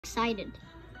excited.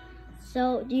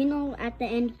 So, do you know at the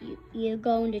end you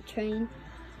go on the train,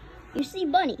 you see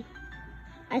Bunny.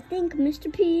 I think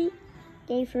Mr. P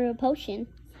gave her a potion,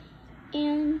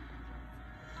 and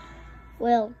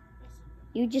well,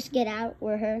 you just get out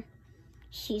with her.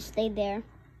 She stayed there,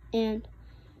 and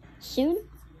soon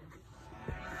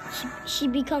she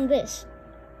become this,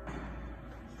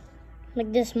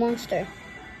 like this monster.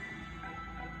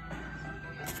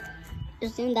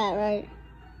 Isn't that right?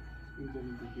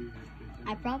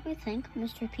 I probably think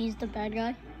Mr. P's the bad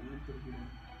guy.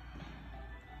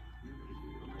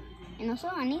 And also,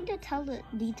 I need to tell the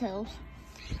details.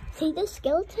 See this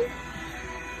skeleton?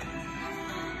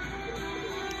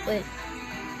 Wait.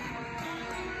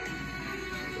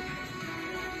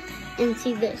 And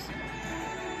see this.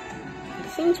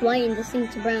 This thing's white and this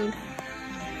thing's brown.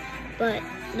 But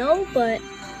I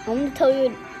want to tell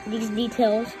you these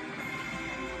details.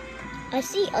 I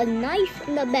see a knife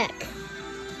in the back.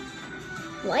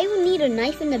 Why you need a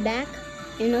knife in the back?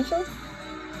 And also,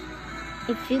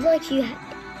 it feels like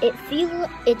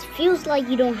it feels like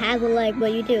you don't have a leg,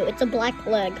 but you do. It's a black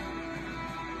leg.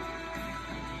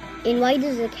 And why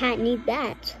does a cat need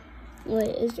that? Wait,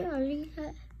 is there already a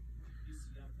cat?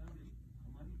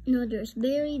 No, there's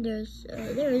Barry. There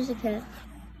is a cat.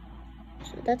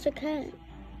 So that's a cat.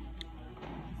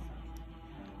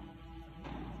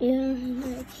 Yeah,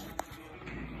 that's.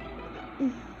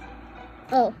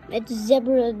 Oh, it's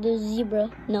Zebra the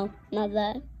zebra. No, not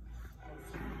that.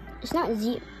 It's not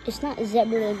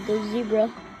Zebra the zebra.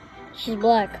 She's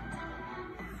black.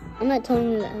 I'm not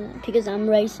telling you that because I'm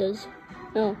racist.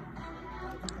 No.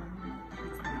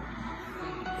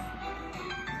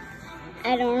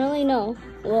 I don't really know.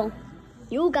 Well,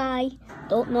 you guys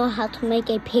don't know how to make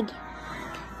a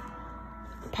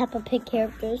Peppa Pig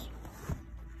characters.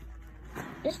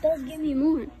 This does give me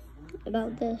more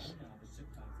about this.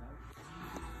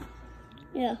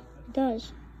 Yeah, it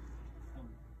does.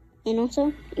 And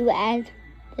also, you add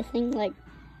the thing like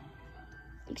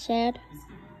sad.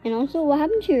 And also, what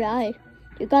happened to your eye?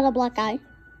 You got a black eye.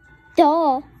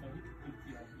 Duh!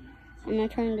 I'm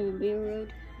not trying to be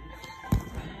rude.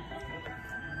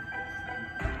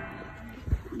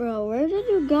 Bro, where did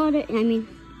you got it?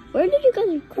 Where did you get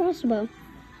your crossbow?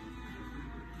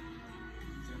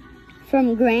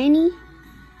 From Granny?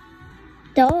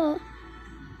 Duh!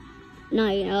 No,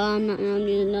 I'll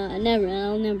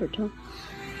never tell.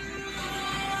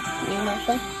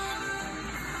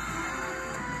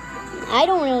 I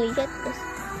don't really get this.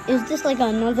 Is this like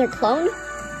another clone?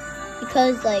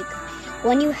 Because like,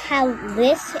 when you have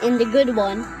this and the good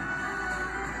one,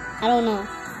 I don't know.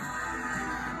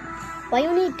 Why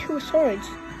you need two swords?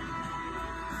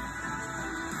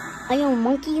 Are you a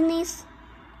monkey in this?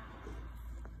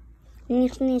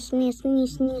 Sneeze, sneeze, sneeze,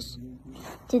 sneeze, sneeze.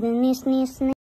 To the sneeze, sneeze, sneeze.